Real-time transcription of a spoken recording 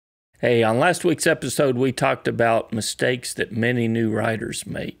Hey, on last week's episode, we talked about mistakes that many new riders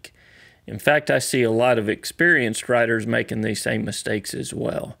make. In fact, I see a lot of experienced riders making these same mistakes as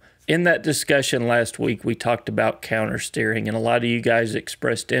well. In that discussion last week, we talked about counter steering, and a lot of you guys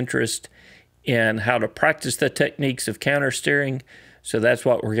expressed interest in how to practice the techniques of counter steering, so that's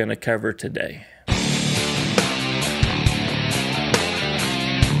what we're going to cover today.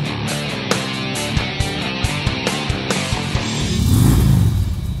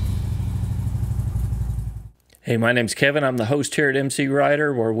 Hey, my name's Kevin. I'm the host here at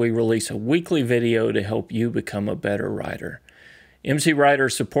MCrider, where we release a weekly video to help you become a better rider. MCrider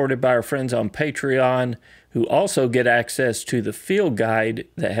is supported by our friends on Patreon, who also get access to the field guide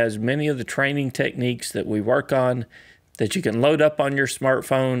that has many of the training techniques that we work on that you can load up on your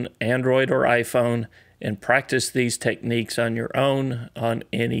smartphone, Android or iPhone, and practice these techniques on your own on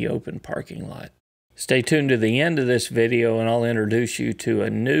any open parking lot. Stay tuned to the end of this video and I'll introduce you to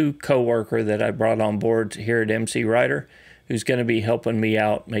a new coworker that I brought on board here at MCrider who's going to be helping me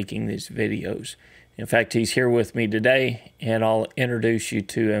out making these videos. In fact, he's here with me today and I'll introduce you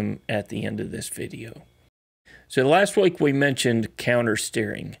to him at the end of this video. So last week we mentioned counter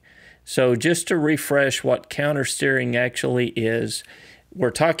steering. So just to refresh what counter steering actually is,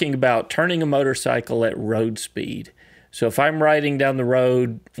 we're talking about turning a motorcycle at road speed. So if I'm riding down the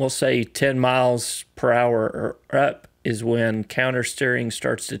road, we'll say 10 miles per hour or up is when counter steering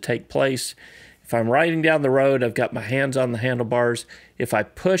starts to take place. If I'm riding down the road, I've got my hands on the handlebars. If I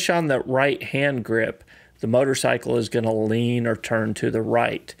push on the right hand grip, the motorcycle is going to lean or turn to the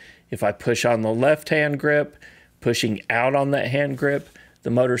right. If I push on the left hand grip, pushing out on that hand grip,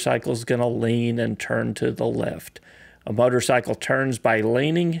 the motorcycle is going to lean and turn to the left. A motorcycle turns by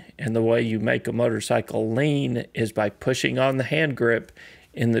leaning, and the way you make a motorcycle lean is by pushing on the hand grip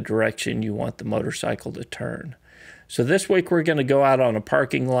in the direction you want the motorcycle to turn. So this week we're going to go out on a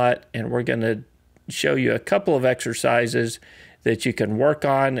parking lot and we're going to show you a couple of exercises that you can work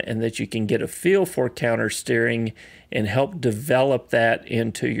on and that you can get a feel for counter steering and help develop that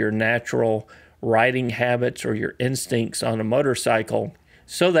into your natural riding habits or your instincts on a motorcycle,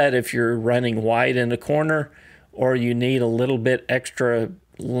 so that if you're running wide in a corner or you need a little bit extra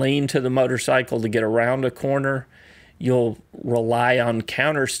lean to the motorcycle to get around a corner, you'll rely on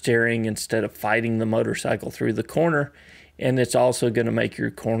counter steering instead of fighting the motorcycle through the corner. And it's also going to make your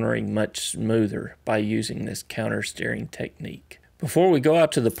cornering much smoother by using this counter steering technique. Before we go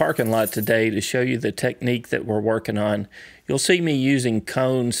out to the parking lot today to show you the technique that we're working on, you'll see me using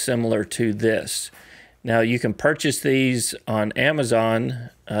cones similar to this. Now you can purchase these on Amazon.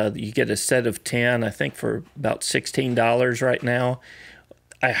 You get a set of 10, I think for about $16 right now.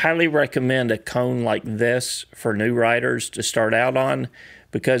 I highly recommend a cone like this for new riders to start out on,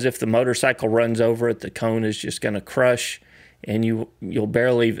 because if the motorcycle runs over it, the cone is just going to crush and you'll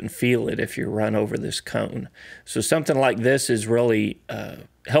barely even feel it if you run over this cone. So something like this is really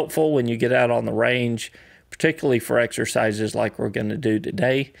helpful when you get out on the range, particularly for exercises like we're going to do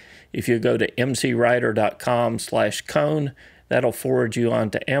today. If you go to mcrider.com/cone, that'll forward you on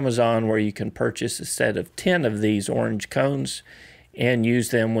to Amazon, where you can purchase a set of 10 of these orange cones and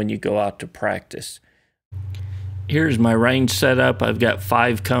use them when you go out to practice. Here's my range setup. I've got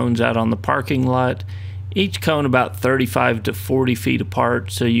 5 cones out on the parking lot, each cone about 35 to 40 feet apart,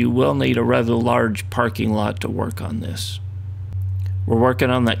 so you will need a rather large parking lot to work on this. We're working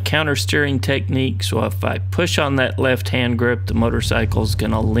on that counter steering technique, so if I push on that left hand grip, the motorcycle is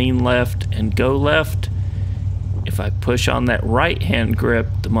going to lean left and go left. If I push on that right hand grip,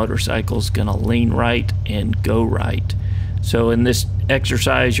 the motorcycle is going to lean right and go right. So in this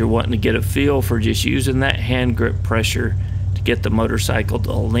exercise, you're wanting to get a feel for just using that hand grip pressure to get the motorcycle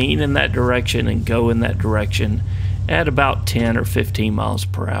to lean in that direction and go in that direction at about 10 or 15 miles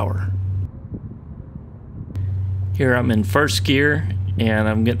per hour. Here I'm in first gear and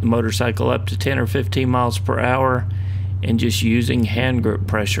I'm getting the motorcycle up to 10 or 15 miles per hour and just using hand grip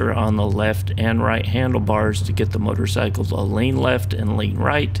pressure on the left and right handlebars to get the motorcycle to lean left and lean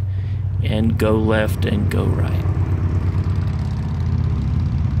right and go left and go right.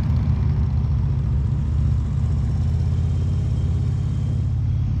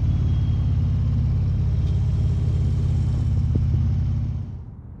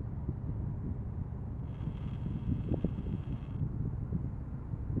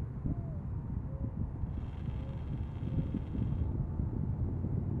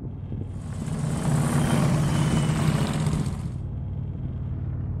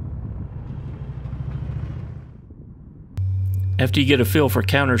 After you get a feel for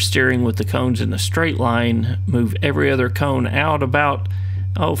counter steering with the cones in a straight line, move every other cone out about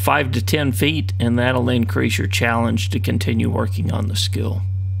 5 to 10 feet, and that'll increase your challenge to continue working on the skill.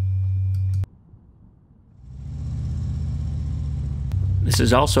 This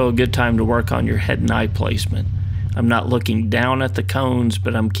is also a good time to work on your head and eye placement. I'm not looking down at the cones,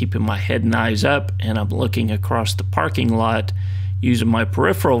 but I'm keeping my head and eyes up, and I'm looking across the parking lot using my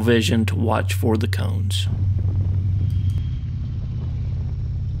peripheral vision to watch for the cones.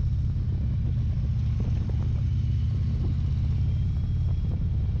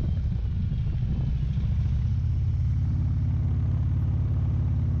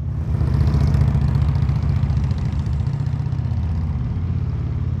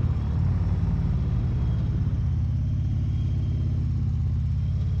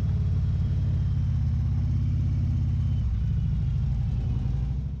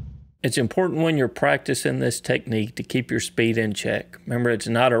 It's important when you're practicing this technique to keep your speed in check. Remember, it's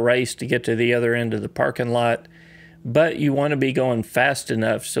not a race to get to the other end of the parking lot, but you want to be going fast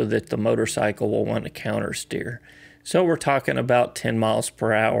enough so that the motorcycle will want to counter steer. So we're talking about 10 miles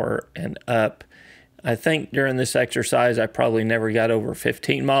per hour and up. I think during this exercise, I probably never got over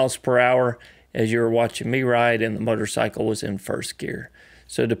 15 miles per hour as you were watching me ride and the motorcycle was in first gear.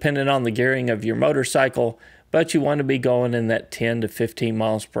 So depending on the gearing of your motorcycle, but you want to be going in that 10 to 15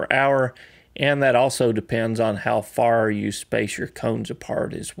 miles per hour, and that also depends on how far you space your cones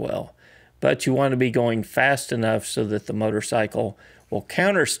apart as well. But you want to be going fast enough so that the motorcycle will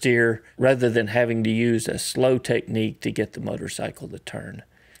counter steer rather than having to use a slow technique to get the motorcycle to turn.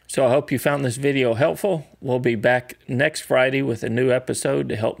 So I hope you found this video helpful. We'll be back next Friday with a new episode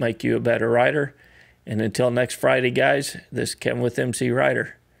to help make you a better rider. And until next Friday, guys, this is Kevin with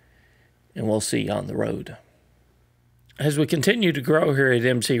MCrider, and we'll see you on the road. As we continue to grow here at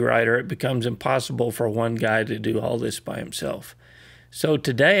MCrider, it becomes impossible for one guy to do all this by himself. So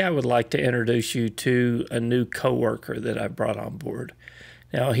today I would like to introduce you to a new coworker that I brought on board.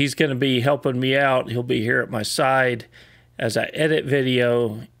 Now he's going to be helping me out. He'll be here at my side as I edit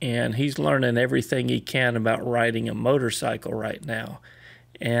video, and he's learning everything he can about riding a motorcycle right now.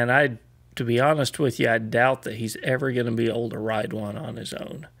 And to be honest with you, I doubt that he's ever going to be able to ride one on his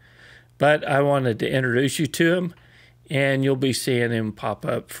own. But I wanted to introduce you to him, and you'll be seeing him pop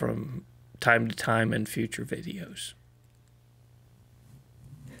up from time to time in future videos.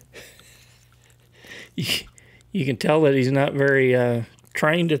 You can tell that he's not very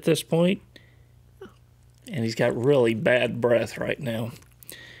trained at this point, and he's got really bad breath right now.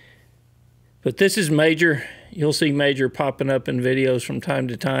 But this is Major. You'll see Major popping up in videos from time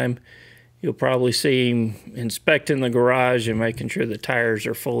to time. You'll probably see him inspecting the garage and making sure the tires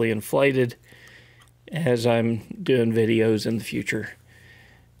are fully inflated as I'm doing videos in the future.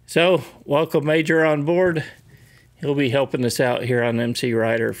 So, welcome Major on board. He'll be helping us out here on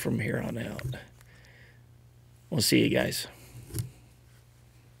MCrider from here on out. We'll see you guys.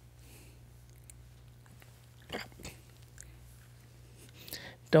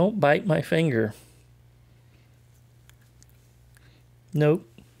 Don't bite my finger. Nope,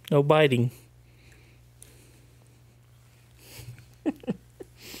 no biting.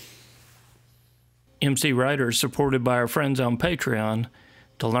 MCrider is supported by our friends on Patreon.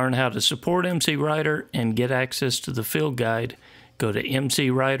 To learn how to support MCrider and get access to the field guide, go to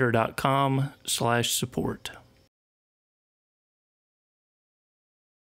mcrider.com/support.